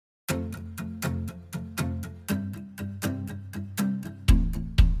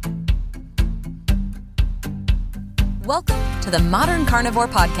Welcome to the Modern Carnivore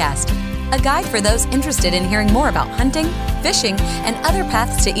Podcast, a guide for those interested in hearing more about hunting, fishing, and other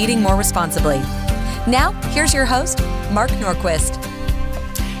paths to eating more responsibly. Now, here's your host, Mark Norquist.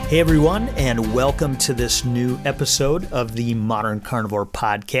 Hey everyone, and welcome to this new episode of the Modern Carnivore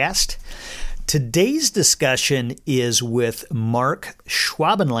Podcast. Today's discussion is with Mark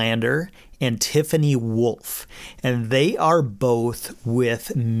Schwabenlander and Tiffany Wolf, and they are both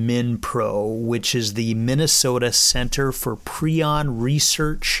with MinPro, which is the Minnesota Center for Prion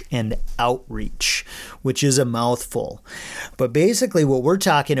Research and Outreach, which is a mouthful. But basically what we're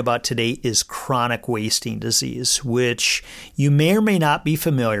talking about today is chronic wasting disease, which you may or may not be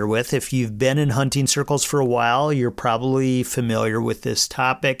familiar with. If you've been in hunting circles for a while, you're probably familiar with this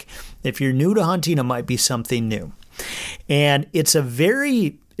topic. If you're new to hunting, it might be something new. And it's a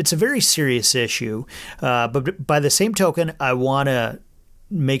very serious issue, but by the same token, I want to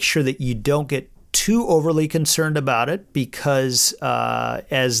make sure that you don't get too overly concerned about it because,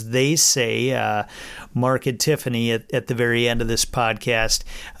 as they say, Mark and Tiffany at the very end of this podcast,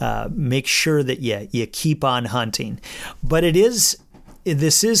 make sure that you keep on hunting. But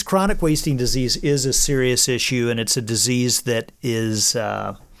this is chronic wasting disease is a serious issue, and it's a disease that is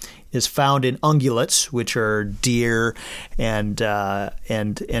found in ungulates, which are deer and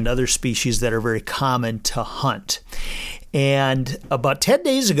other species that are very common to hunt. And about 10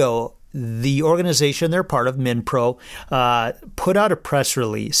 days ago, the organization they're part of, MinPro, put out a press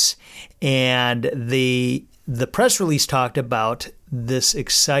release, and the press release talked about this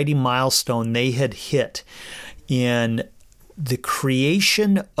exciting milestone they had hit in the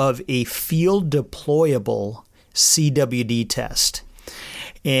creation of a field deployable CWD test.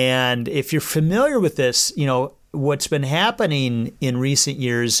 And if you're familiar with this, what's been happening in recent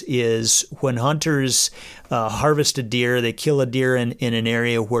years is when hunters harvest a deer, they kill a deer in an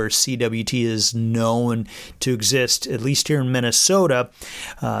area where CWD is known to exist, at least here in Minnesota.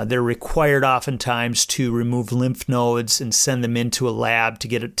 They're required oftentimes to remove lymph nodes and send them into a lab to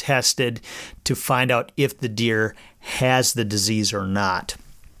get it tested to find out if the deer has the disease or not.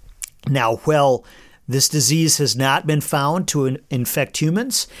 Now, this disease has not been found to infect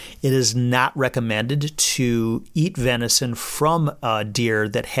humans. It is not recommended to eat venison from a deer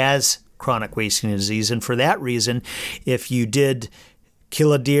that has chronic wasting disease. And for that reason, if you did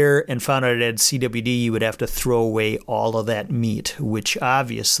kill a deer and found out it had CWD, you would have to throw away all of that meat, which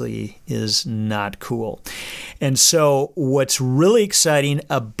obviously is not cool. And so what's really exciting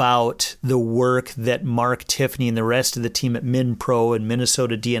about the work that Mark, Tiffany, and the rest of the team at MinPro and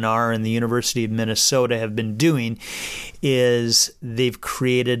Minnesota DNR and the University of Minnesota have been doing is they've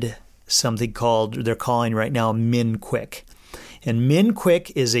created something they're calling right now MinQuick. And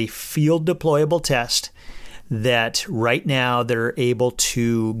MinQuick is a field deployable test that right now they're able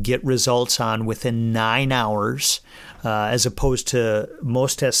to get results on within 9 hours, as opposed to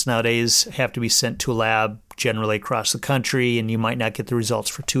most tests nowadays have to be sent to a lab generally across the country, and you might not get the results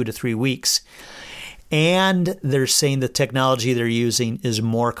for 2 to 3 weeks. And they're saying the technology they're using is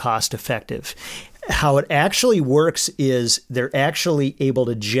more cost effective. How it actually works is they're actually able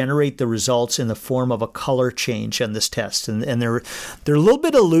to generate the results in the form of a color change on this test. And they're a little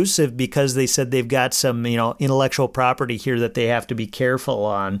bit elusive because they said they've got some, intellectual property here that they have to be careful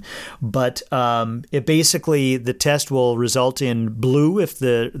on. But it basically, the test will result in blue if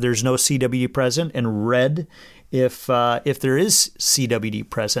there's no CWD present, and red if there is CWD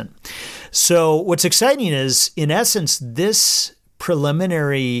present. So what's exciting is, in essence, this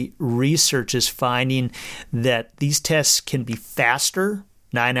preliminary research is finding that these tests can be faster,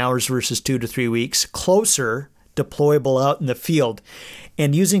 9 hours versus 2 to 3 weeks, closer, deployable out in the field,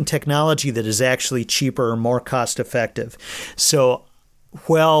 and using technology that is actually cheaper or more cost effective. So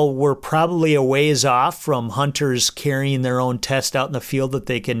while we're probably a ways off from hunters carrying their own test out in the field that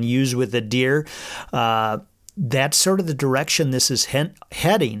they can use with a deer, that's sort of the direction this is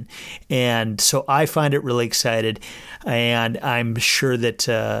heading. And so I find it really excited, and I'm sure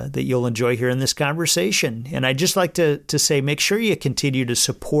that you'll enjoy hearing this conversation. And I'd just like to say, make sure you continue to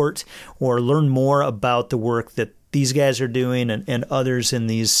support or learn more about the work that these guys are doing and others in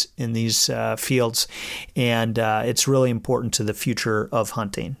these fields. And it's really important to the future of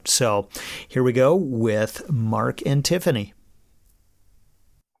hunting. So here we go with Mark and Tiffany.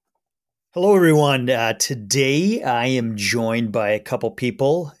 Hello, everyone. Today I am joined by a couple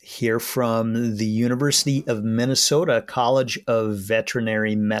people here from the University of Minnesota College of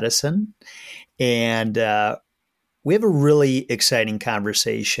Veterinary Medicine. And we have a really exciting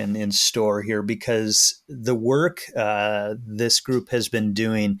conversation in store here because the work this group has been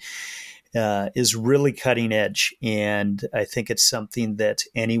doing is really cutting edge. And I think it's something that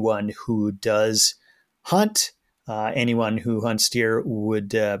anyone who does hunt anyone who hunts deer would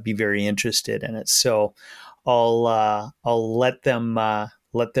be very interested in it. So I'll let them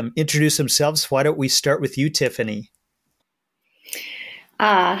introduce themselves. Why don't we start with you, Tiffany?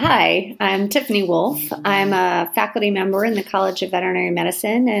 Hi, I'm Tiffany Wolf. I'm a faculty member in the College of Veterinary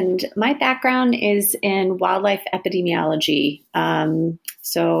Medicine, and my background is in wildlife epidemiology.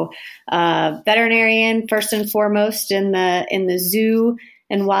 Veterinarian first and foremost in the zoo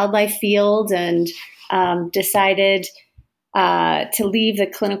and wildlife field, and decided to leave the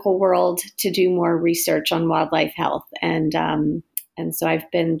clinical world to do more research on wildlife health. And so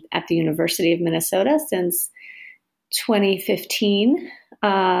I've been at the University of Minnesota since 2015,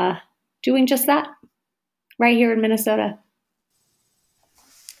 doing just that right here in Minnesota.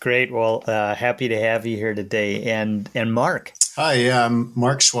 Great. Well, happy to have you here today. And Mark. Hi, I'm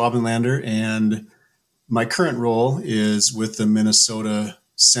Mark Schwabenlander, and my current role is with the Minnesota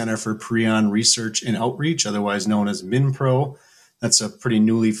Center for Prion Research and Outreach, otherwise known as MinPro. That's a pretty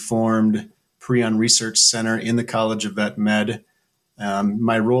newly formed prion research center in the College of Vet Med.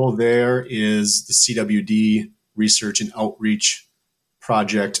 My role there is the CWD Research and Outreach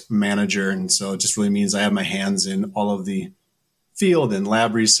Project Manager. And so it just really means I have my hands in all of the field and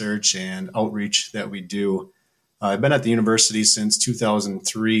lab research and outreach that we do. I've been at the university since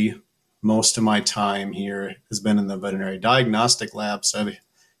 2003. Most of my time here has been in the veterinary diagnostic lab. So I have a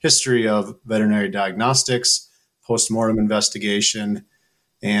history of veterinary diagnostics, postmortem investigation,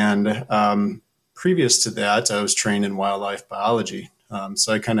 and previous to that, I was trained in wildlife biology.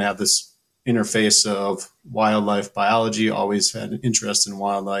 So I kind of have this interface of wildlife biology, always had an interest in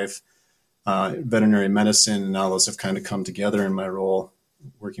wildlife, veterinary medicine, and all those have kind of come together in my role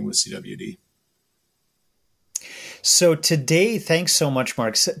working with CWD. So today, thanks so much,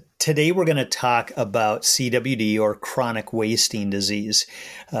 Mark. Today we're going to talk about CWD, or chronic wasting disease.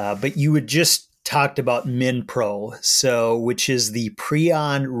 But you had just talked about MinPro, which is the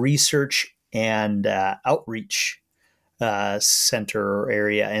Prion Research and Outreach center or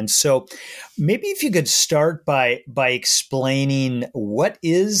area. And so maybe if you could start by explaining what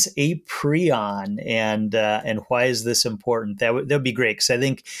is a prion and why is this important, that would be great. Because I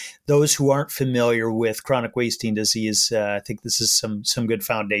think those who aren't familiar with chronic wasting disease, I think this is some good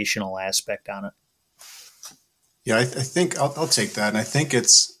foundational aspect on it. Yeah, I think I'll take that. And I think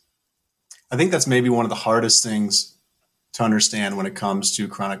that's maybe one of the hardest things to understand when it comes to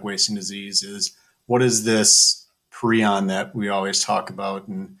chronic wasting disease is what is this prion that we always talk about.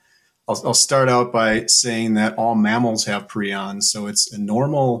 And I'll start out by saying that all mammals have prions. So it's a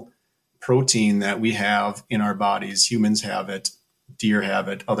normal protein that we have in our bodies. Humans have it, deer have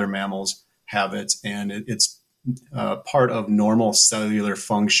it, other mammals have it, and it's part of normal cellular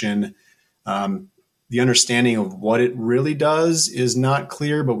function. The understanding of what it really does is not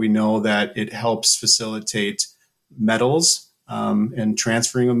clear, but we know that it helps facilitate metals and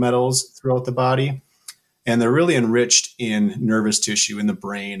transferring of metals throughout the body. And they're really enriched in nervous tissue in the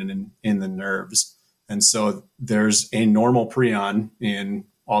brain and in the nerves. And so there's a normal prion in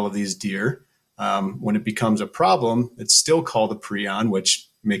all of these deer. When it becomes a problem, it's still called a prion, which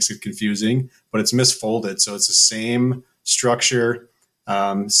makes it confusing, but it's misfolded. So it's the same structure,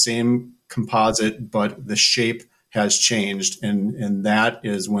 same composite, but the shape has changed. And that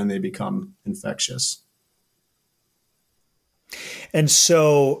is when they become infectious. And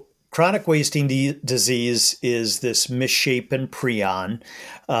so chronic wasting disease is this misshapen prion,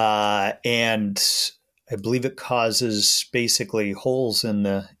 and I believe it causes basically holes in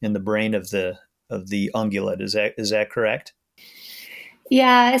the brain of the ungulate. Is that correct?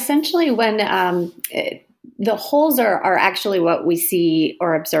 Yeah, essentially, when the holes are actually what we see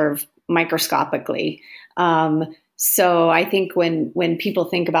or observe microscopically. So I think when people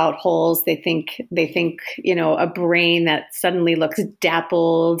think about holes, they think a brain that suddenly looks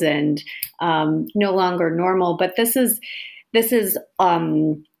dappled and no longer normal. But this is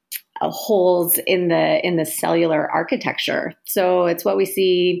holes in the cellular architecture. So it's what we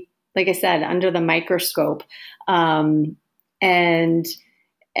see, like I said, under the microscope, and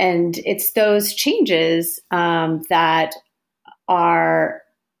it's those changes that are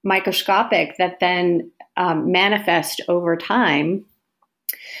microscopic that then manifest over time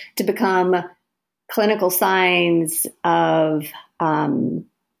to become clinical signs of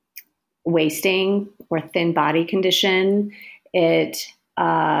wasting or thin body condition. It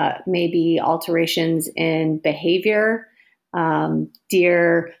may be alterations in behavior.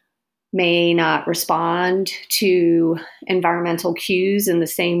 Deer may not respond to environmental cues in the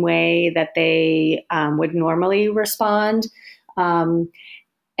same way that they would normally respond.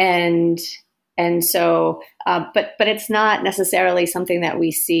 And so, but it's not necessarily something that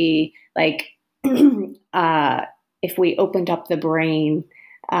we see like if we opened up the brain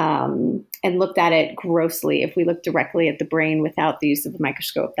and looked at it grossly, if we looked directly at the brain without the use of a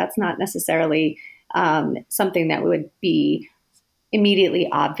microscope, that's not necessarily something that would be immediately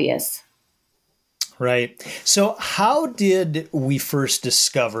obvious. Right. So how did we first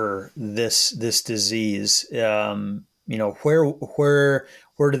discover this disease? Where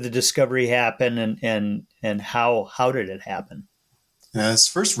did the discovery happen, and how did it happen? It's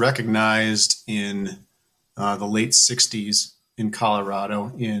first recognized in the late 60s in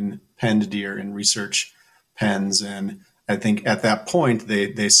Colorado in penned deer in research pens. And I think at that point,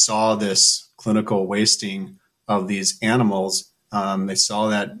 they saw this clinical wasting of these animals. They saw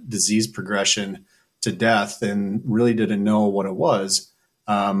that disease progression to death and really didn't know what it was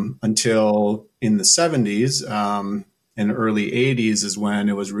until in the 70s and early 80s is when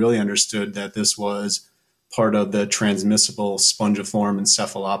it was really understood that this was part of the transmissible spongiform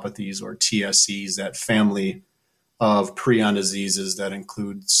encephalopathies, or TSEs, that family of prion diseases that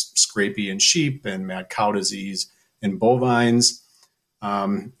includes scrapie in sheep and mad cow disease in bovines.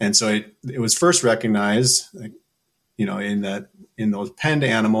 And so it was first recognized, in those penned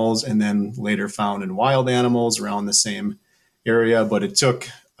animals, and then later found in wild animals around the same area. But it took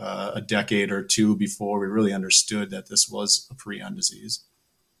a decade or two before we really understood that this was a prion disease.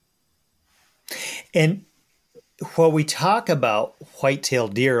 And while we talk about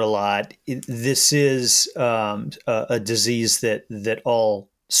white-tailed deer a lot, this is a disease that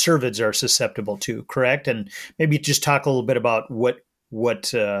all cervids are susceptible to, correct? And maybe just talk a little bit about what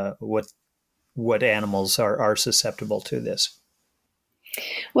animals are susceptible to this.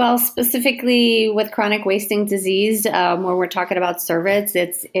 Well, specifically with chronic wasting disease, when we're talking about cervids,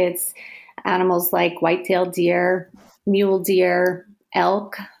 it's animals like white-tailed deer, mule deer,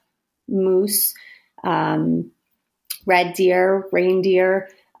 elk, moose, red deer, reindeer.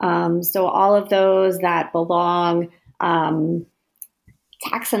 So all of those that belong,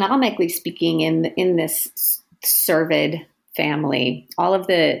 taxonomically speaking, in this cervid family, all of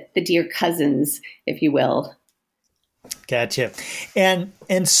the deer cousins, if you will. Gotcha. And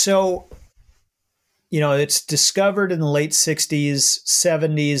so, it's discovered in the late 60s,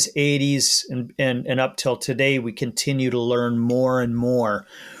 70s, 80s, and up till today, we continue to learn more and more.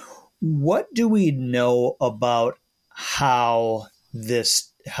 What do we know about how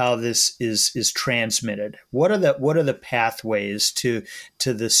this is transmitted? What are the pathways to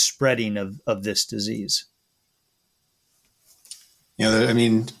the spreading of this disease?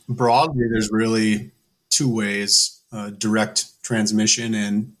 Broadly, there's really two ways: direct transmission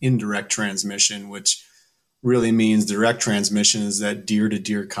and indirect transmission, which really means direct transmission is that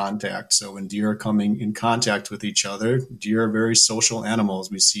deer-to-deer contact. So when deer are coming in contact with each other, deer are very social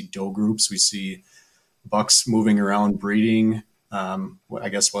animals. We see doe groups, we see bucks moving around breeding. I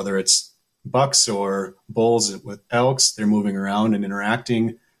guess whether it's bucks or bulls with elks, they're moving around and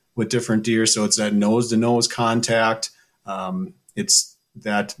interacting with different deer. So it's that nose-to-nose contact. It's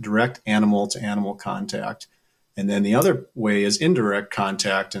that direct animal-to-animal contact. And then the other way is indirect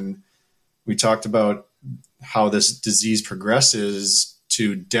contact. And we talked about how this disease progresses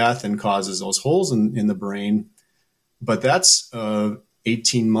to death and causes those holes in the brain. But that's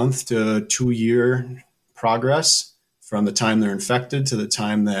 18-month to 2-year progress from the time they're infected to the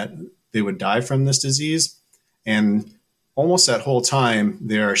time that they would die from this disease. And almost that whole time,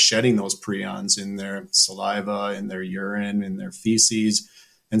 they are shedding those prions in their saliva, in their urine, in their feces.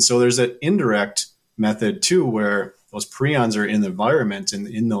 And so there's that indirect method too, where those prions are in the environment and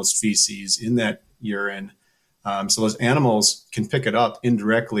in those feces, in that urine. So those animals can pick it up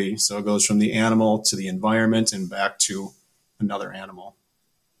indirectly. So it goes from the animal to the environment and back to another animal.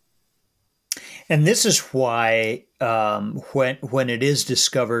 And this is why when it is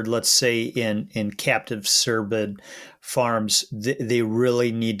discovered, let's say in captive cervid farms, they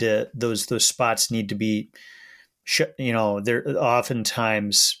really need to, those spots need to be, they're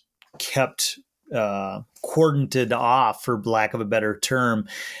oftentimes kept cordoned off, for lack of a better term,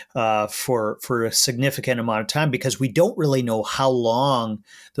 for a significant amount of time, because we don't really know how long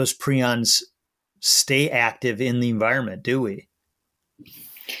those prions stay active in the environment, do we?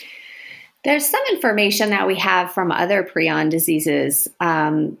 There's some information that we have from other prion diseases.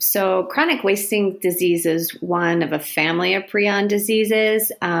 So chronic wasting disease is one of a family of prion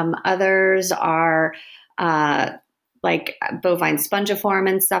diseases. Others are like bovine spongiform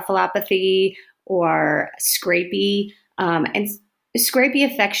encephalopathy or scrapie. And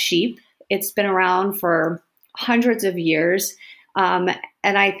scrapie affects sheep. It's been around for hundreds of years. And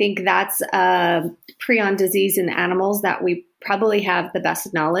I think that's a prion disease in animals that we probably have the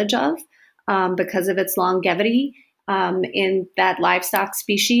best knowledge of. Because of its longevity in that livestock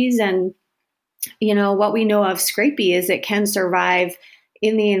species. And what we know of scrapie is it can survive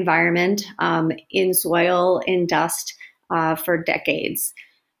in the environment, in soil, in dust, for decades.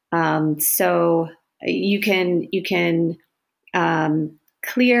 So you can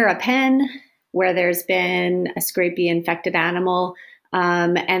clear a pen where there's been a scrapie infected animal,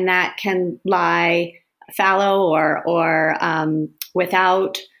 and that can lie fallow or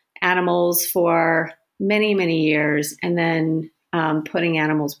without animals for many, many years, and then putting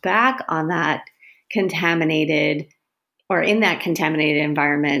animals back on that contaminated or in that contaminated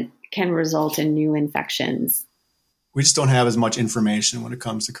environment can result in new infections. We just don't have as much information when it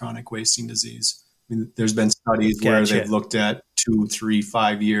comes to chronic wasting disease. I mean, there's been studies where they've looked at 2, 3,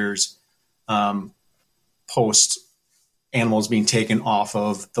 5 years post animals being taken off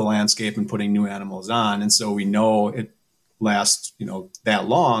of the landscape and putting new animals on. And so we know it lasts, that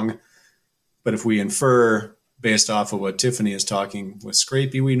long. But if we infer based off of what Tiffany is talking with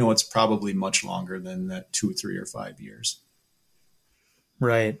scrapie, we know it's probably much longer than that 2, 3, or 5 years.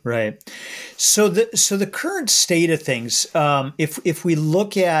 Right. So the current state of things, if we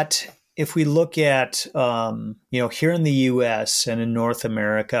look at here in the U.S. and in North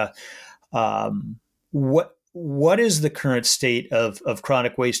America, what is the current state of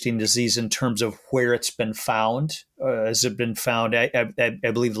chronic wasting disease in terms of where it's been found? Has it been found? I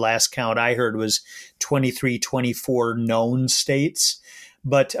believe the last count I heard was 23, 24 known states,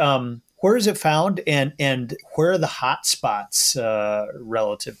 but where is it found, and where are the hot spots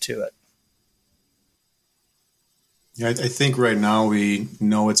relative to it? Yeah, I think right now we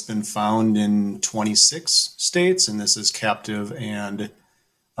know it's been found in 26 states, and this is captive and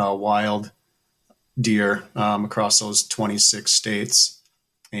wild deer across those 26 states.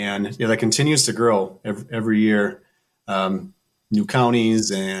 And that continues to grow every year. New counties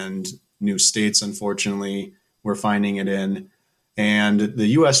and new states, unfortunately, we're finding it in. And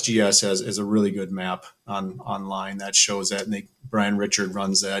the USGS has a really good map online that shows that. And Brian Richard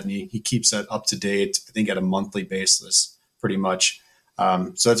runs that, and he keeps that up to date, I think, at a monthly basis, pretty much.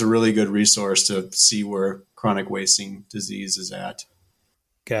 So that's a really good resource to see where chronic wasting disease is at.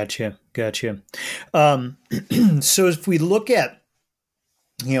 Gotcha. So if we look at,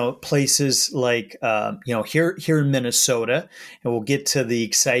 places like, here in Minnesota, and we'll get to the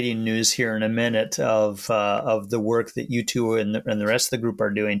exciting news here in a minute of the work that you two and the rest of the group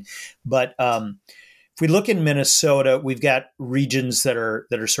are doing. But if we look in Minnesota, we've got regions that are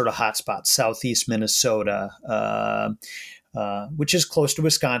sort of hotspots. Southeast Minnesota, which is close to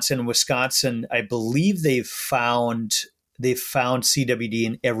Wisconsin. Wisconsin, I believe they've found CWD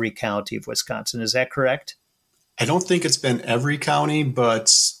in every county of Wisconsin. Is that correct? I don't think it's been every county,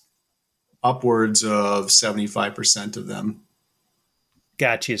 but upwards of 75% of them.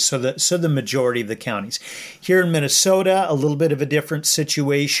 Gotcha. So the majority of the counties. Here in Minnesota, a little bit of a different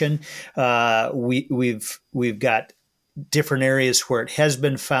situation. We've got different areas where it has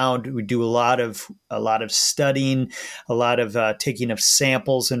been found. We do a lot of studying, a lot of taking of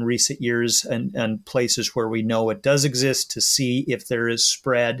samples in recent years, and places where we know it does exist to see if there is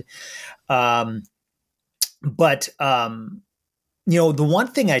spread. But the one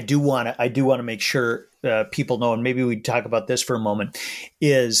thing I do want to make sure people know, and maybe we talk about this for a moment,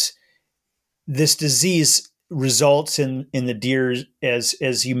 is this disease results in the deer,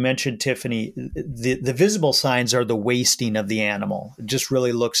 as you mentioned, Tiffany. The visible signs are the wasting of the animal. It just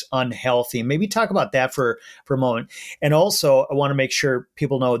really looks unhealthy. Maybe talk about that for a moment. And also, I want to make sure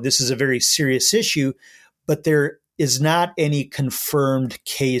people know this is a very serious issue, but there is not any confirmed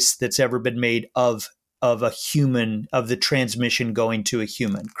case that's ever been made of a human, of the transmission going to a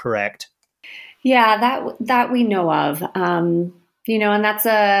human, correct? Yeah, that we know of. And that's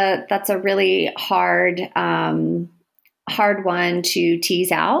a really hard one to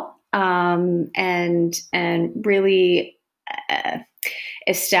tease out, and really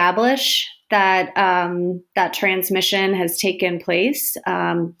establish that that transmission has taken place.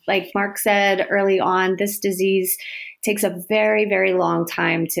 Like Mark said early on, this disease takes a very, very long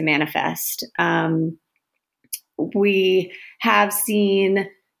time to manifest. We have seen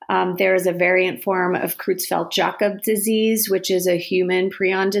there is a variant form of Creutzfeldt-Jakob disease, which is a human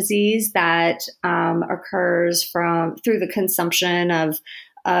prion disease that occurs through the consumption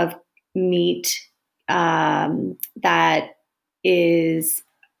of meat that is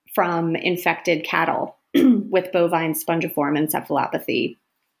from infected cattle with bovine spongiform encephalopathy.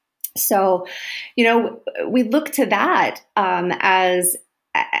 So, we look to that as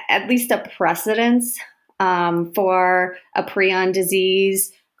at least a precedence for a prion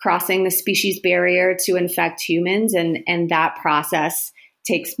disease crossing the species barrier to infect humans. And that process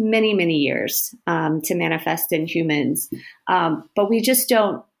takes many, many years to manifest in humans. But we just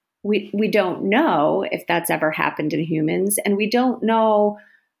don't we don't know if that's ever happened in humans, and we don't know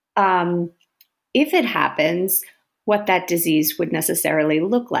if it happens, what that disease would necessarily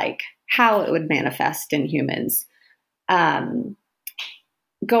look like, how it would manifest in humans. Going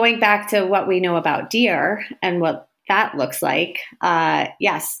back to what we know about deer and what that looks like,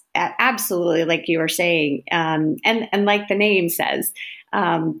 yes, absolutely, like you were saying, and like the name says,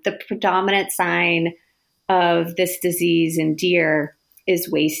 the predominant sign of this disease in deer is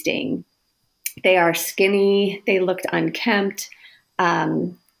wasting. They are skinny. They looked unkempt.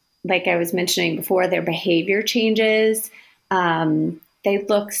 Like I was mentioning before, their behavior changes. They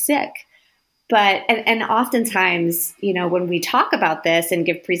look sick. But, and oftentimes, when we talk about this and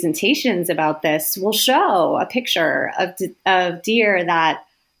give presentations about this, we'll show a picture of deer that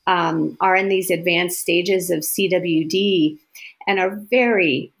are in these advanced stages of CWD and are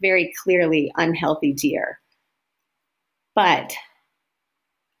very, very clearly unhealthy deer. But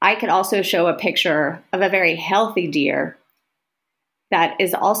I could also show a picture of a very healthy deer that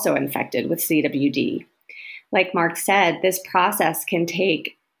is also infected with CWD. Like Mark said, this process can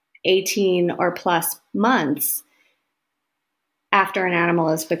take 18 or plus months after an animal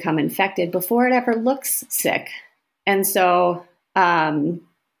has become infected before it ever looks sick. And so,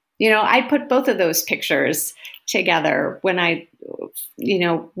 I put both of those pictures together when I,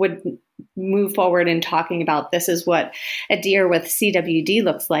 would move forward in talking about this is what a deer with CWD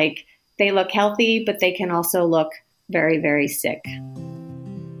looks like. They look healthy, but they can also look very, very sick.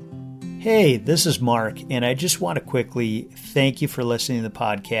 Hey, this is Mark, and I just want to quickly thank you for listening to the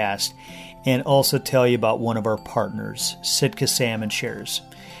podcast and also tell you about one of our partners, Sitka Salmon Shares.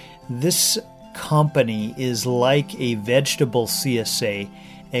 This company is like a vegetable CSA,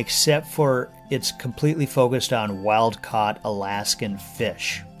 except for it's completely focused on wild-caught Alaskan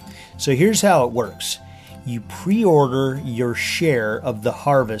fish. So here's how it works. You pre-order your share of the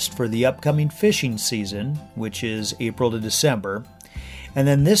harvest for the upcoming fishing season, which is April to December, and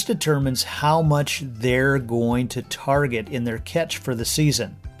then this determines how much they're going to target in their catch for the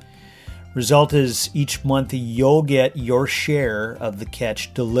season. Result is each month you'll get your share of the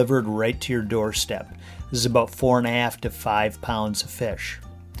catch delivered right to your doorstep. This is about 4.5 to 5 pounds of fish.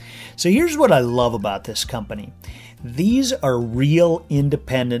 So here's what I love about this company. These are real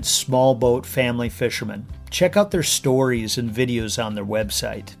independent small boat family fishermen. Check out their stories and videos on their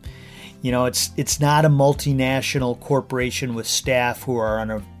website. It's not a multinational corporation with staff who are on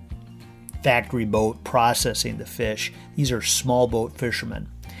a factory boat processing the fish. These are small boat fishermen.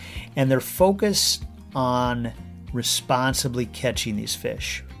 And they're focused on responsibly catching these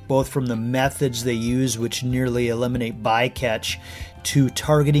fish, both from the methods they use, which nearly eliminate bycatch, to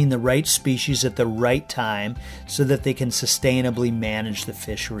targeting the right species at the right time so that they can sustainably manage the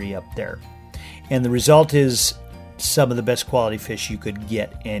fishery up there. And the result is some of the best quality fish you could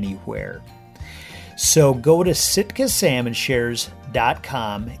get anywhere. So go to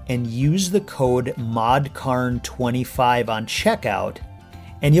sitkasalmonshares.com and use the code MODCARN25 on checkout,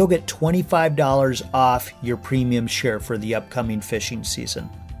 and you'll get $25 off your premium share for the upcoming fishing season.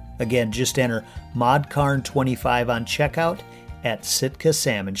 Again, just enter MODCARN25 on checkout at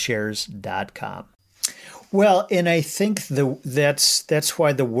sitkasalmonshares.com. Well, and I think that's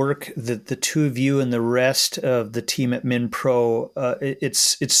why the work that the two of you and the rest of the team at MinPro,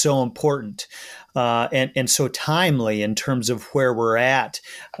 it's so important and so timely in terms of where we're at.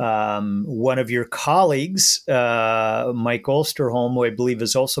 One of your colleagues, Mike Osterholm, who I believe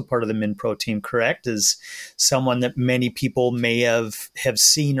is also part of the MinPro team, correct, is someone that many people may have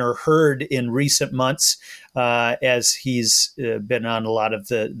seen or heard in recent months as he's been on a lot of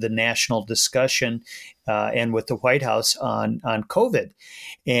the national discussion and with the White House on COVID.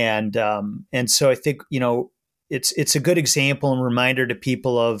 And so I think, it's a good example and reminder to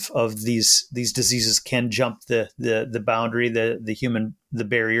people of these diseases can jump the boundary, the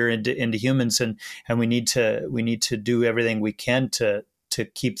barrier into humans, and we need to do everything we can to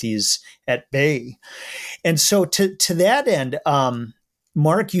keep these at bay. And so to that end,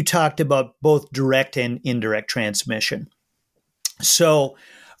 Mark, you talked about both direct and indirect transmission. So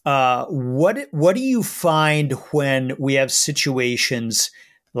what do you find when we have situations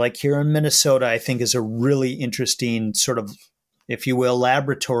like here in Minnesota? I think is a really interesting sort of, if you will,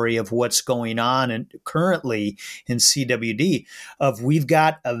 laboratory of what's going on and currently in CWD. We've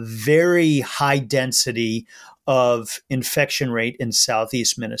got a very high density of infection rate in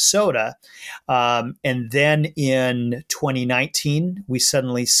southeast Minnesota. And then in 2019, we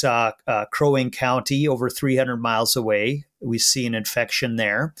suddenly saw Crow Wing County over 300 miles away. We see an infection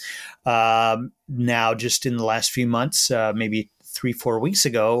there. Now, just in the last few months, maybe 3-4 weeks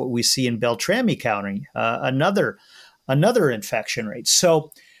ago, we see in Beltrami County another infection rate.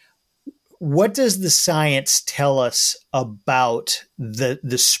 So what does the science tell us about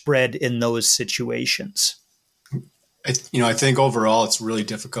the spread in those situations? I think overall it's really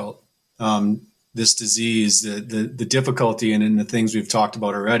difficult. This disease, the difficulty and in the things we've talked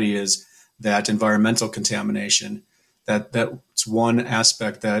about already is that environmental contamination. That's one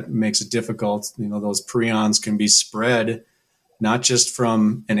aspect that makes it difficult. Those prions can be spread not just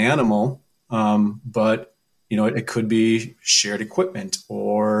from an animal, but it could be shared equipment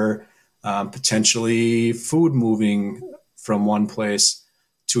or potentially food moving from one place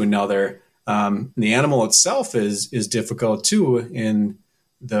to another. The animal itself is difficult too. In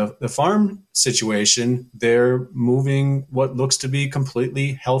the farm situation, they're moving what looks to be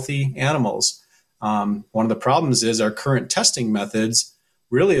completely healthy animals. One of the problems is our current testing methods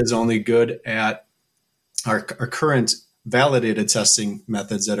really is only good at our current validated testing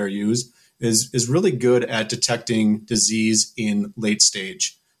methods that are used is really good at detecting disease in late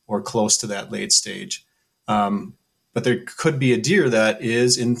stage or close to that late stage. But there could be a deer that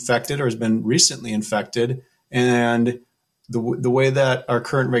is infected or has been recently infected. And the way that our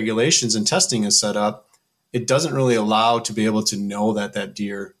current regulations and testing is set up, it doesn't really allow to be able to know that that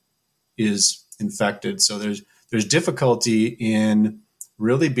deer is infected. So there's difficulty in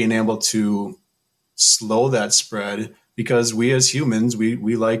really being able to slow that spread because we as humans,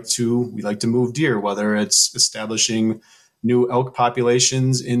 we like to move deer, whether it's establishing new elk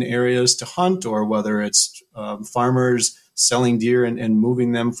populations in areas to hunt, or whether it's farmers selling deer and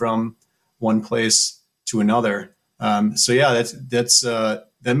moving them from one place to another. That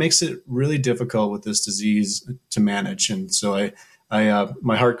makes it really difficult with this disease to manage. And so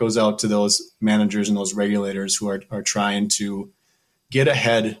my heart goes out to those managers and those regulators who are trying to get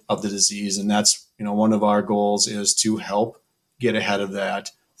ahead of the disease. And that's, one of our goals is to help get ahead of that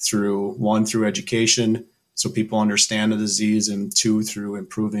through education, so people understand the disease, and two, through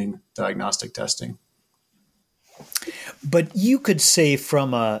improving diagnostic testing. But you could say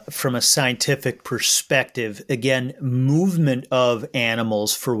from a scientific perspective, again, movement of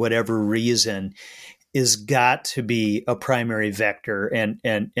animals for whatever reason is got to be a primary vector and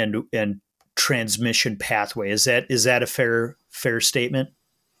transmission pathway. Is that a fair statement?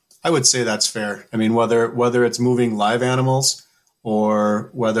 I would say that's fair. I mean, whether it's moving live animals or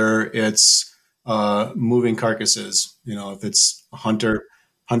whether it's moving carcasses, if it's a hunter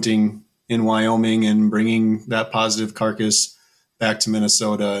hunting in Wyoming and bringing that positive carcass back to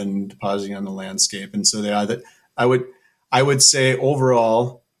Minnesota and depositing on the landscape. And so I would say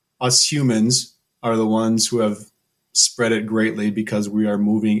overall, us humans are the ones who have spread it greatly because we are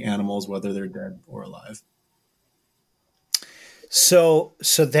moving animals, whether they're dead or alive. So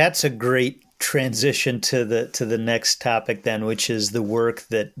that's a great transition to the next topic then, which is the work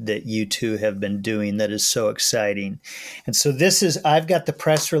that you two have been doing that is so exciting. And so I've got the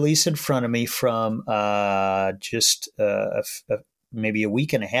press release in front of me from just maybe a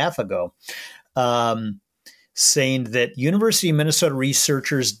week and a half ago, saying that University of Minnesota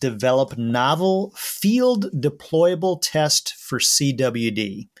researchers develop novel field deployable test for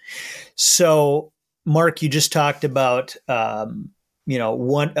CWD. So Mark, you just talked about, I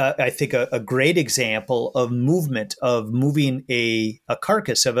think a great example of moving a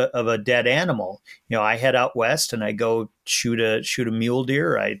carcass of a dead animal. I head out west and I go shoot a mule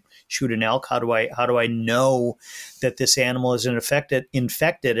deer. I shoot an elk. How do I know that this animal is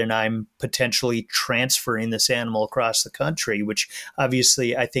infected and I'm potentially transferring this animal across the country, which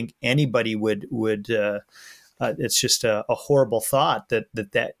obviously I think anybody would it's just a horrible thought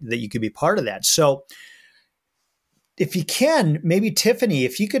that you could be part of that. So if you can, maybe Tiffany,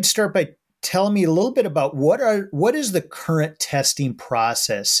 if you could start by telling me a little bit about what is the current testing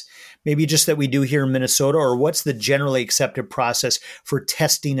process, maybe just that we do here in Minnesota, or what's the generally accepted process for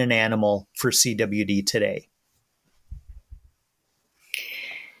testing an animal for CWD today?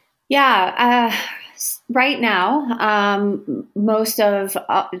 Yeah. Right now, most of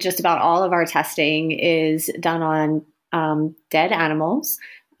just about all of our testing is done on dead animals,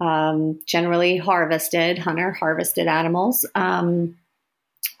 generally hunter harvested animals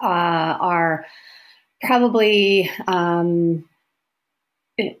are probably,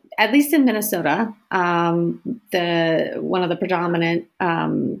 at least in Minnesota, one of the predominant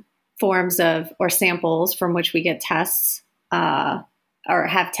forms of or samples from which we get tests or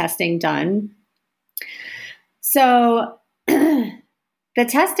have testing done. So the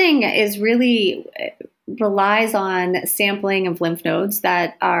testing is really relies on sampling of lymph nodes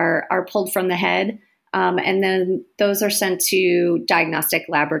that are pulled from the head. And then those are sent to diagnostic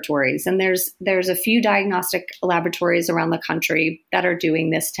laboratories. And there's a few diagnostic laboratories around the country that are doing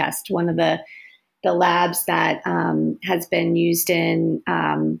this test. One of the labs that has been used in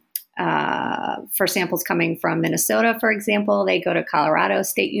for samples coming from Minnesota, for example, they go to Colorado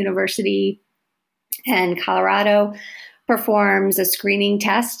State University, and Colorado performs a screening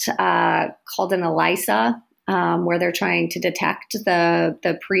test called an ELISA, where they're trying to detect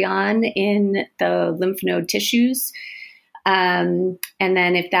the prion in the lymph node tissues. And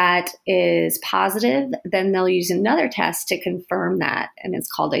then if that is positive, then they'll use another test to confirm that, and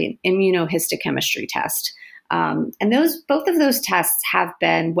it's called an immunohistochemistry test. And both of those tests have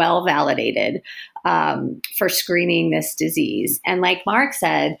been well validated for screening this disease. And like Mark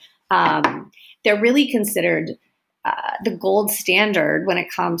said, they're really considered the gold standard when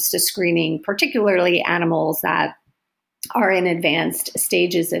it comes to screening, particularly animals that are in advanced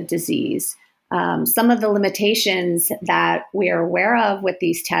stages of disease. Some of the limitations that we are aware of with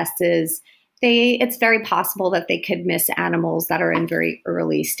these tests is it's very possible that they could miss animals that are in very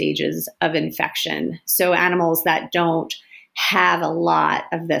early stages of infection. So animals that don't have a lot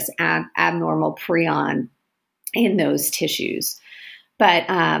of this abnormal prion in those tissues. But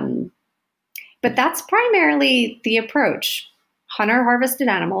that's primarily the approach. Hunter harvested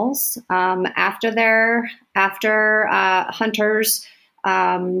animals. After hunters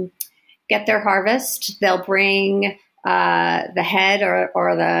get their harvest, they'll bring the head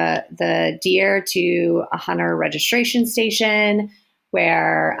or the deer to a hunter registration station,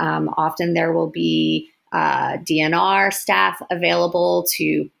 where often there will be DNR staff available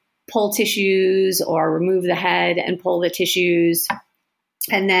to pull tissues or remove the head and pull the tissues,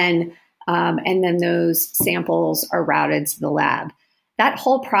 and then those samples are routed to the lab. That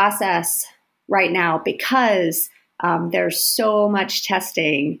whole process right now, because there's so much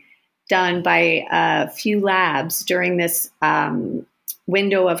testing done by a few labs during this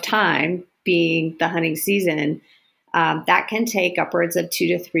window of time, being the hunting season, that can take upwards of 2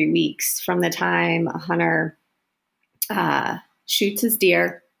 to 3 weeks from the time a hunter shoots his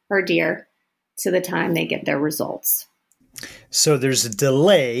deer or deer to the time they get their results. So there's a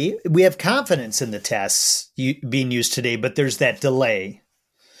delay. We have confidence in the tests being used today, but there's that delay.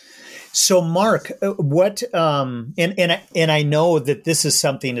 So Mark, what and I know that this is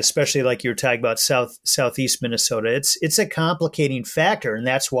something, especially like you're talking about southeast Minnesota, it's a complicating factor, and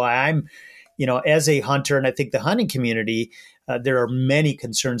that's why I'm, as a hunter, and I think the hunting community, there are many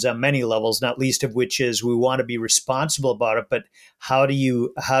concerns on many levels, not least of which is we want to be responsible about it, but how do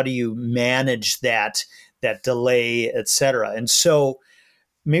you manage that delay, et cetera? And so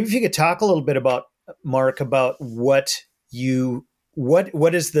maybe if you could talk a little bit about, Mark, about what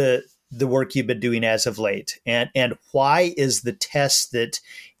is the work you've been doing as of late, and why is the test that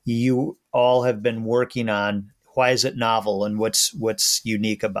you all have been working on, why is it novel, and what's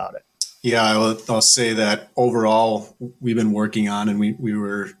unique about it? Yeah, I'll say that overall we've been working on, and we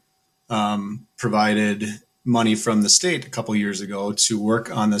were provided money from the state a couple years ago to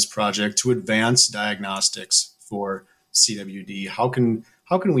work on this project to advance diagnostics for CWD. How can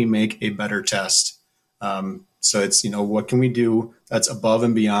we make a better test? So it's, what can we do that's above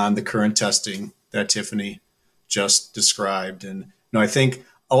and beyond the current testing that Tiffany just described? And, I think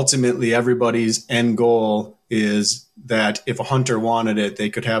ultimately everybody's end goal is that if a hunter wanted it, they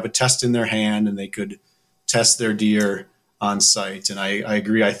could have a test in their hand and they could test their deer on site. And I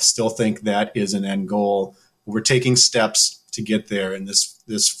agree. I still think that is an end goal. We're taking steps to get there. And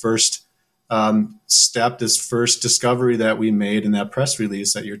this first step, this first discovery that we made in that press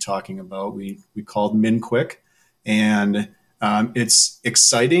release that you're talking about, we called MinQuick. And it's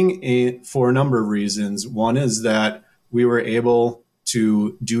exciting for a number of reasons. One is that we were able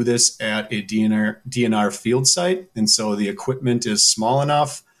to do this at a DNR field site. And so the equipment is small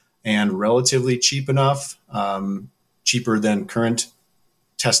enough and relatively cheap enough, cheaper than current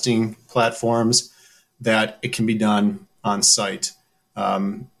testing platforms, that it can be done on site.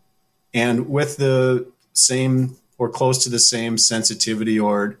 And with the same or close to the same sensitivity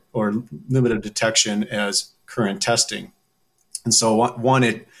or limit of detection as current testing. And so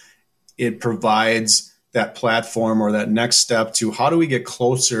one, it provides that platform or that next step to how do we get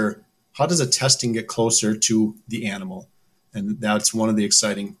closer? How does a testing get closer to the animal? And that's one of the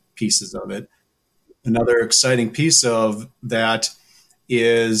exciting pieces of it. Another exciting piece of that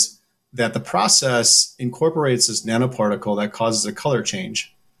is that the process incorporates this nanoparticle that causes a color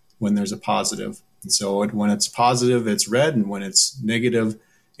change when there's a positive. And so when it's positive, it's red, and when it's negative,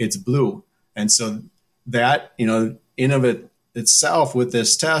 it's blue. And so that, in of it itself with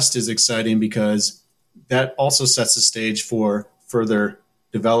this test is exciting because that also sets the stage for further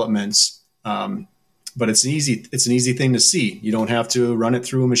developments. But it's an easy thing to see. You don't have to run it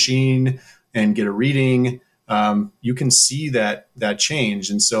through a machine and get a reading. You can see that change.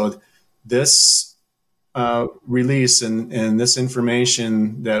 And so this release and this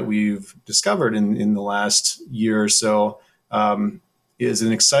information that we've discovered in the last year or so is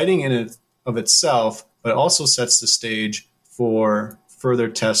an exciting in it of itself, but also sets the stage for further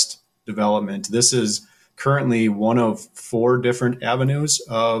test development. This is currently one of 4 different avenues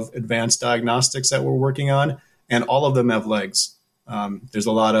of advanced diagnostics that we're working on, and all of them have legs. There's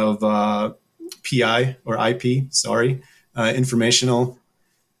a lot of PI or IP, informational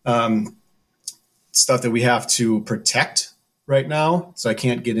stuff that we have to protect right now. So I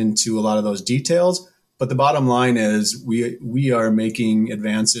can't get into a lot of those details. But the bottom line is we are making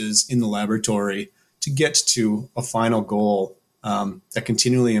advances in the laboratory to get to a final goal that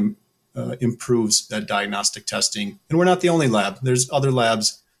continually improves that diagnostic testing. And we're not the only lab. There's other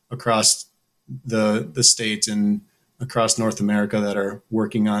labs across the state and across North America that are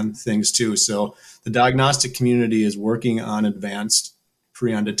working on things too. So the diagnostic community is working on advanced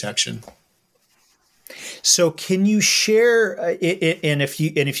prion detection. So can you share, and if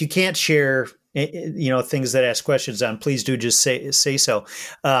you can't share, things that ask questions on, please do just say so.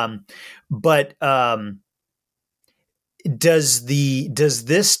 But does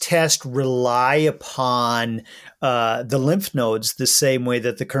this test rely upon the lymph nodes the same way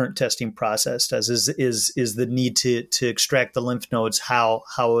that the current testing process does? Is the need to extract the lymph nodes how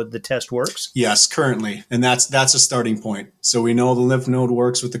the test works? Yes, currently, and that's a starting point. So we know the lymph node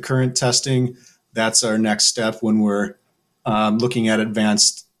works with the current testing. That's our next step when we're looking at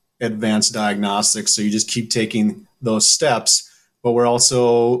advanced diagnostics. So you just keep taking those steps, but we're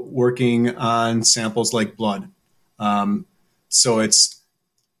also working on samples like blood. So it's,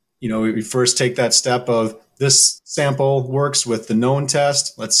 we first take that step of this sample works with the known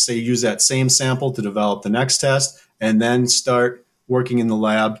test. Let's say use that same sample to develop the next test, and then start working in the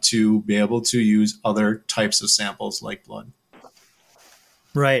lab to be able to use other types of samples like blood.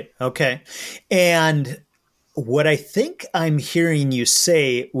 Right. Okay. And what I think I'm hearing you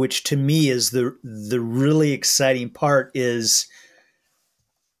say, which to me is the really exciting part, is,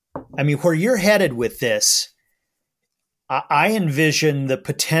 where you're headed with this, I envision the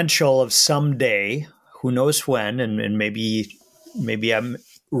potential of someday, who knows when, and maybe I'm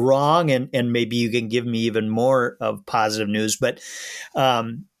wrong, and maybe you can give me even more of positive news, but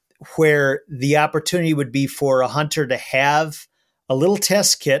where the opportunity would be for a hunter to have a little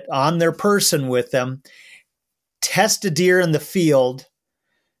test kit on their person with them, test a deer in the field,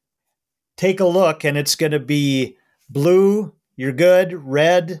 take a look, and it's going to be blue, you're good,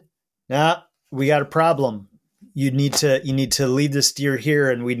 red, nah, we got a problem. You need to leave this deer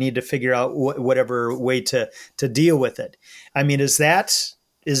here, and we need to figure out whatever way to deal with it. Is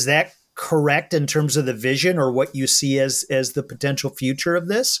that correct in terms of the vision, or what you see as the potential future of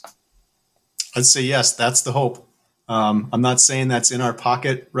this? I'd say yes, that's the hope. I'm not saying that's in our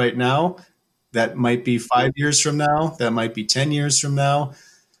pocket right now. That might be 5 years from now. That might be 10 years from now.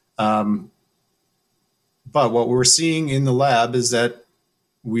 But what we're seeing in the lab is that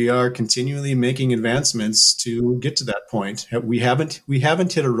we are continually making advancements to get to that point. We haven't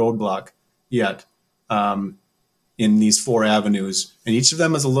hit a roadblock yet in these 4 avenues, and each of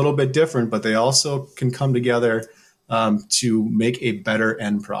them is a little bit different, but they also can come together to make a better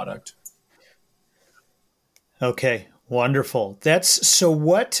end product. Okay, wonderful.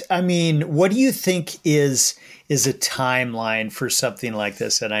 What do you think is a timeline for something like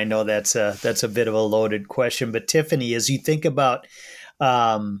this? And I know that's a bit of a loaded question, but Tiffany, as you think about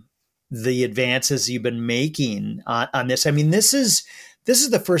the advances you've been making on this, this is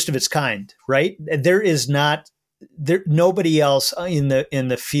the first of its kind, right? Nobody else in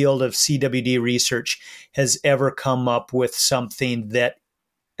the field of CWD research has ever come up with something that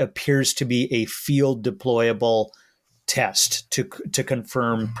appears to be a field deployable test to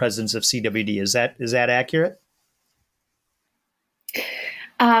confirm presence of CWD. Is that accurate?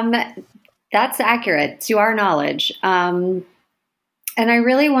 That's accurate to our knowledge. And I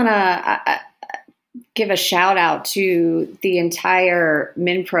really want to give a shout out to the entire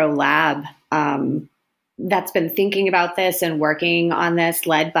MinPro lab that's been thinking about this and working on this,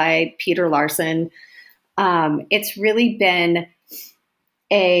 led by Peter Larson. It's really been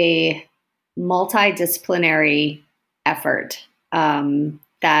a multidisciplinary effort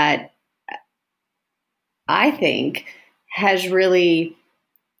that I think has really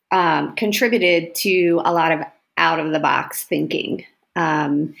contributed to a lot of out-of-the-box thinking.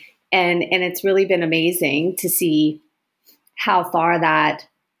 And it's really been amazing to see how far that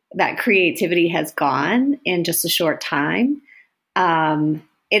creativity has gone in just a short time.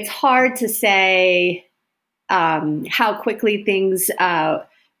 It's hard to say how quickly things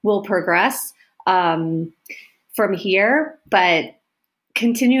will progress from here, but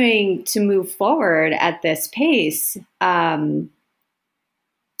continuing to move forward at this pace,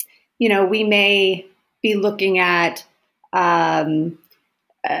 we may be looking at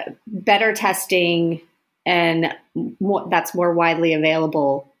better testing and that's more widely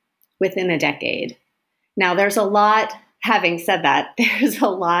available within a decade. Now, having said that, there's a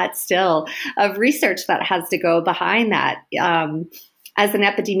lot still of research that has to go behind that. As an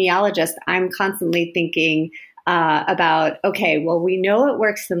epidemiologist, I'm constantly thinking about, okay, well, we know it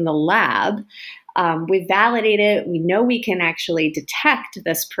works in the lab. We validate it. We know we can actually detect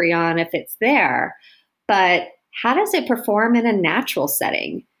this prion if it's there. But how does it perform in a natural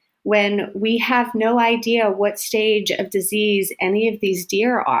setting when we have no idea what stage of disease any of these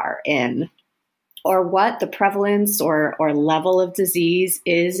deer are in, or what the prevalence or level of disease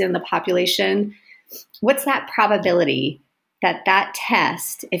is in the population? What's that probability that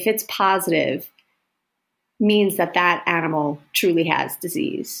test, if it's positive, means that animal truly has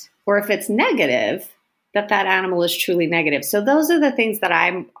disease? Or if it's negative, that animal is truly negative. So those are the things that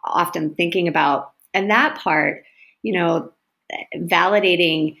I'm often thinking about. And that part,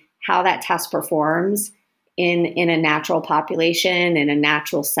 validating how that test performs in a natural population, in a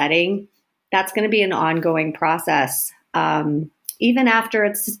natural setting, that's going to be an ongoing process, even after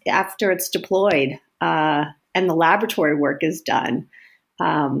it's deployed and the laboratory work is done.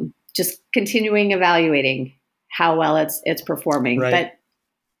 Just continuing evaluating how well it's performing. Right. But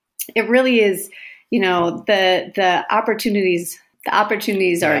it really is, the opportunities. The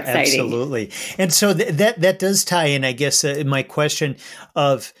opportunities are exciting. Absolutely. And so that does tie in, I guess, my question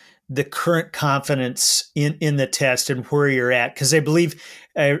of the current confidence in the test and where you're at. Because I believe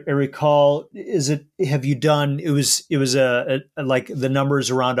I recall, have you done, it was like the numbers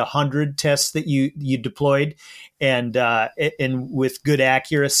around 100 tests that you deployed and with good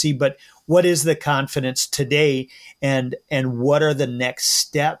accuracy. But what is the confidence today, and what are the next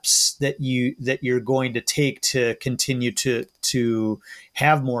steps that you're going to take to continue to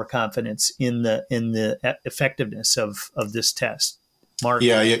have more confidence in the effectiveness of this test? Mark?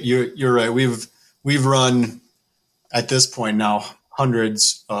 Yeah, you're right. We've run at this point now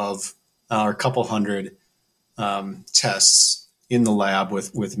hundreds of or a couple hundred tests in the lab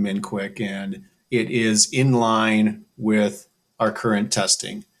with MinQuick, and it is in line with our current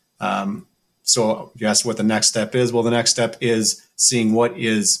testing. So you asked what the next step is. Well, the next step is seeing what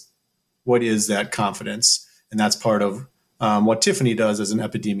is that confidence, and that's part of what Tiffany does as an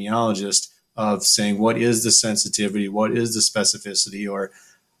epidemiologist, of saying what is the sensitivity, what is the specificity, or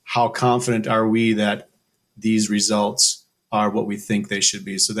how confident are we that these results are what we think they should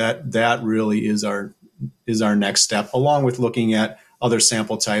be. So that really is our next step, along with looking at other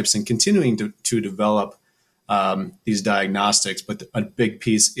sample types and continuing to develop these diagnostics. But a big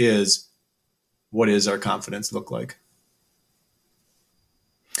piece is, what is our confidence look like?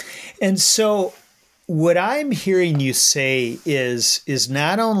 And so what I'm hearing you say is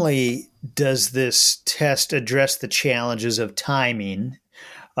not only does this test address the challenges of timing,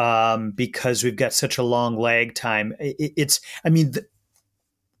 because we've got such a long lag time.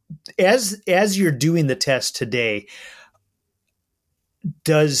 As you're doing the test today,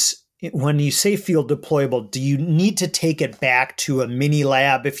 when you say field deployable, do you need to take it back to a mini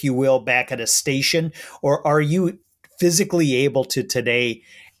lab, if you will, back at a station, or are you physically able to today,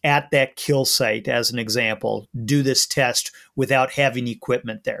 at that kill site, as an example, do this test without having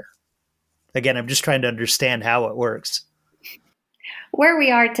equipment there? Again, I'm just trying to understand how it works. Where we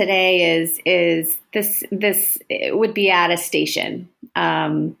are today is this it would be at a station,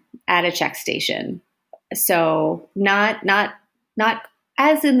 at a check station. So not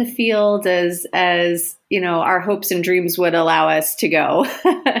as in the field as our hopes and dreams would allow us to go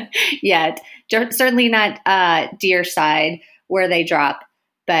yet. Certainly not deer side where they drop,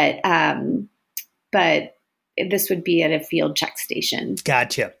 but this would be at a field check station.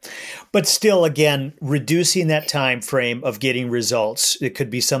 Gotcha. But still, again, reducing that time frame of getting results. It could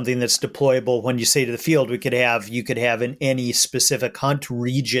be something that's deployable. When you say to the field, you could have in any specific hunt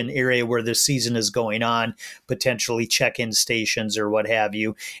region area where the season is going on, potentially check-in stations or what have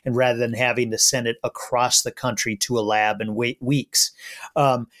you, and rather than having to send it across the country to a lab and wait weeks.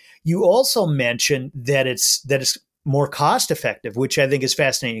 You also mentioned that it's more cost effective, which I think is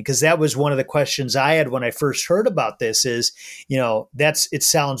fascinating, because that was one of the questions I had when I first heard about this is, it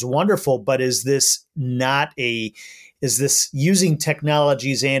sounds wonderful, but is this using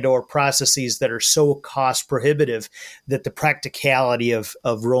technologies and or processes that are so cost prohibitive that the practicality of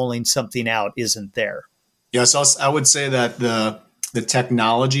rolling something out isn't there? Yes, I would say that the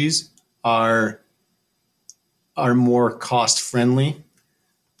technologies are more cost friendly.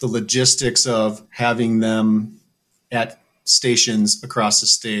 The logistics of having them at stations across the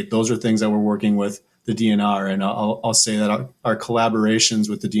state. Those are things that we're working with the DNR. And I'll say that our collaborations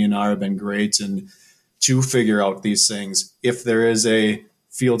with the DNR have been great, and to figure out these things. If there is a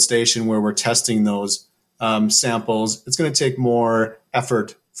field station where we're testing those samples, it's going to take more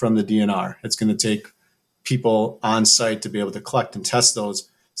effort from the DNR. It's going to take people on site to be able to collect and test those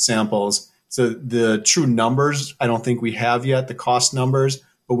samples. So the true numbers, I don't think we have yet, the cost numbers,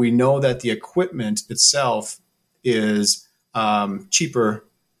 but we know that the equipment itself is cheaper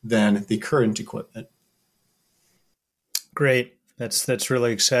than the current equipment. Great. That's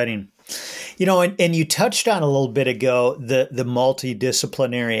really exciting. And you touched on a little bit ago the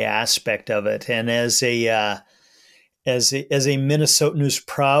multidisciplinary aspect of it. And as a Minnesotan who's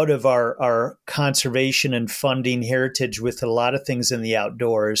proud of our conservation and funding heritage with a lot of things in the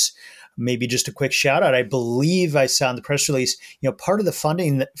outdoors, maybe just a quick shout out. I believe I saw in the press release, part of the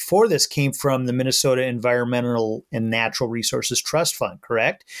funding for this came from the Minnesota Environmental and Natural Resources Trust Fund,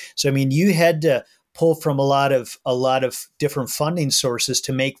 correct? So, you had to pull from a lot of different funding sources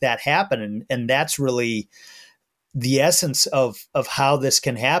to make that happen. And that's really the essence of how this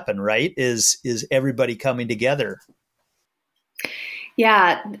can happen, right? Is everybody coming together.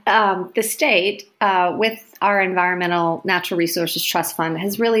 Yeah, the state, with our Environmental Natural Resources Trust Fund,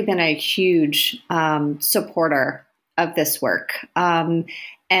 has really been a huge supporter of this work.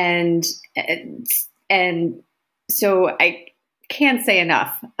 And so I can't say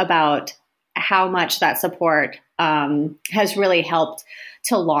enough about how much that support has really helped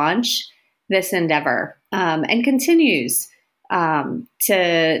to launch this endeavor, and continues to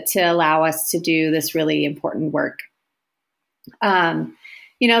allow us to do this really important work.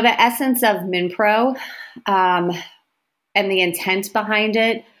 The essence of MinPro and the intent behind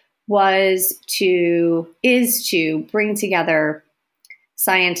it is to bring together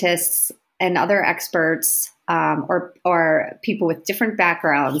scientists and other experts, or people with different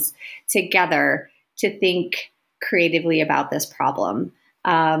backgrounds together to think creatively about this problem,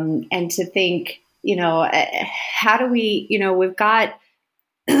 and to think, how do we, we've got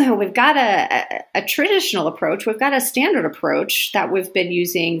a traditional approach. We've got a standard approach that we've been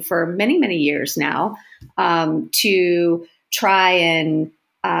using for many, many years now, to try and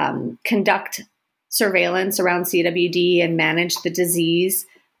conduct surveillance around CWD and manage the disease.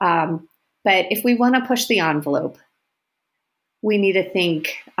 But if we want to push the envelope, we need to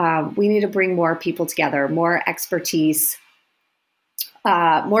think, we need to bring more people together, more expertise,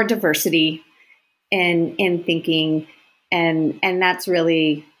 more diversity in thinking. And that's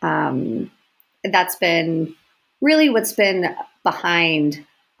really, that's been really what's been behind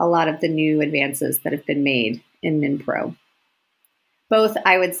a lot of the new advances that have been made in MinPro.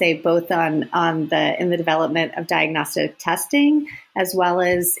 I would say both in the development of diagnostic testing, as well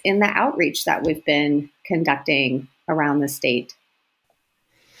as in the outreach that we've been conducting around the state.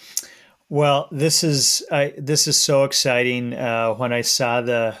 Well, this is so exciting. When I saw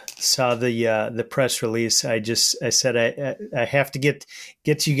the press release, I said I have to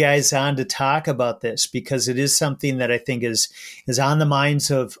get you guys on to talk about this, because it is something that I think is on the minds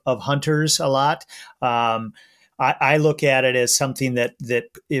of hunters a lot. I look at it as something that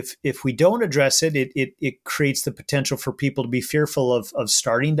if we don't address it, it creates the potential for people to be fearful of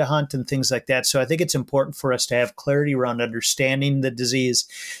starting to hunt and things like that. So I think it's important for us to have clarity around understanding the disease,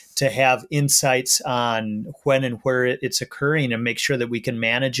 to have insights on when and where it's occurring, and make sure that we can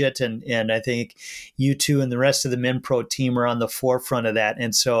manage it. And I think you two and the rest of the MinPro team are on the forefront of that.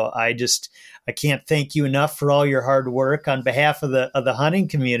 And so I can't thank you enough for all your hard work on behalf of the hunting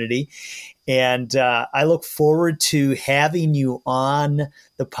community. And I look forward to having you on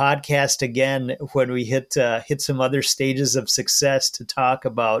the podcast again when we hit some other stages of success to talk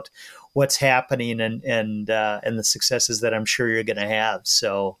about what's happening and the successes that I'm sure you're going to have.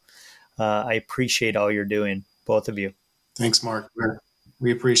 So I appreciate all you're doing, both of you. Thanks, Mark.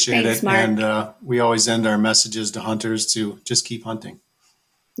 We appreciate Thanks, it. Mark. And we always end our messages to hunters to just keep hunting.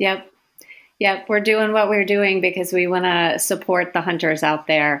 Yep. We're doing what we're doing because we want to support the hunters out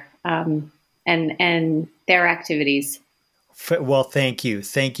there, and their activities. Well, thank you.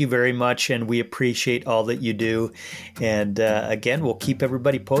 Thank you very much. And we appreciate all that you do. And again, we'll keep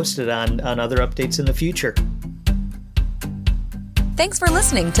everybody posted on other updates in the future. Thanks for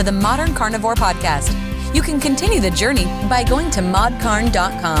listening to the Modern Carnivore Podcast. You can continue the journey by going to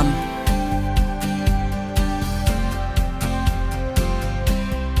modcarn.com.